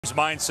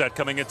Mindset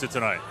coming into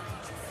tonight?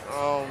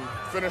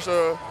 Finish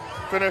the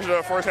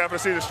first half of the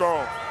season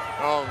strong.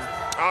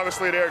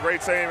 Obviously, they're a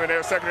great team, and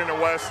they're second in the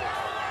West.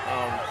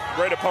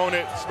 Great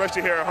opponent,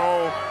 especially here at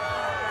home.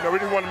 We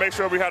just want to make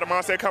sure we had a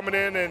mindset coming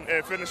in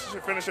and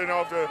finishing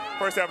off the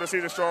first half of the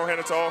season strong,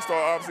 heading to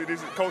All-Star. Obviously,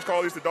 coach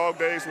calls these the dog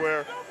days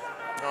where,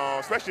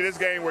 especially this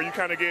game, where you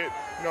kind of get,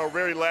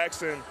 very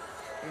relaxed and,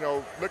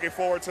 looking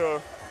forward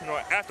to,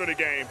 after the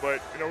game.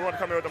 But, we want to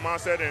come in with the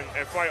mindset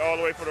and fight all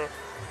the way for the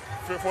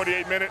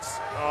 48 minutes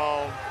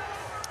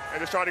and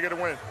just try to get a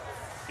win.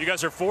 You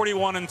guys are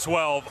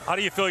 41-12. How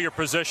do you feel your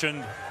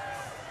position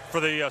for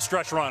the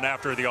stretch run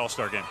after the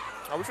All-Star game?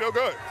 We feel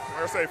good.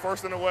 Like I say,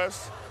 first in the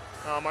West.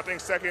 I think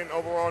second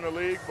overall in the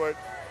league, but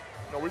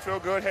we feel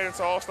good heading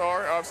to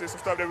All-Star. Obviously, some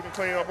stuff that we can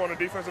clean up on the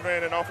defensive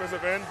end and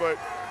offensive end, but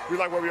we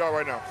like where we are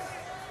right now.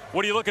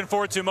 What are you looking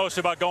forward to most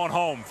about going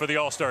home for the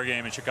All-Star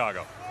game in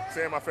Chicago?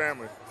 Seeing my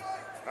family.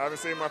 I haven't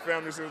seen my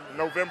family since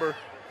November,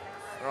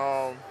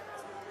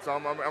 so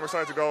I'm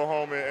excited to go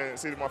home and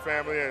see my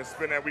family and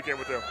spend that weekend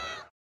with them.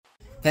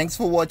 Thanks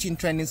for watching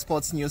Trending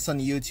Sports News on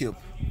YouTube.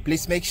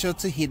 Please make sure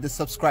to hit the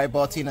subscribe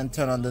button and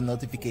turn on the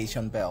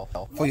notification bell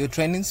for your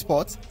Trending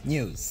Sports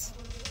News.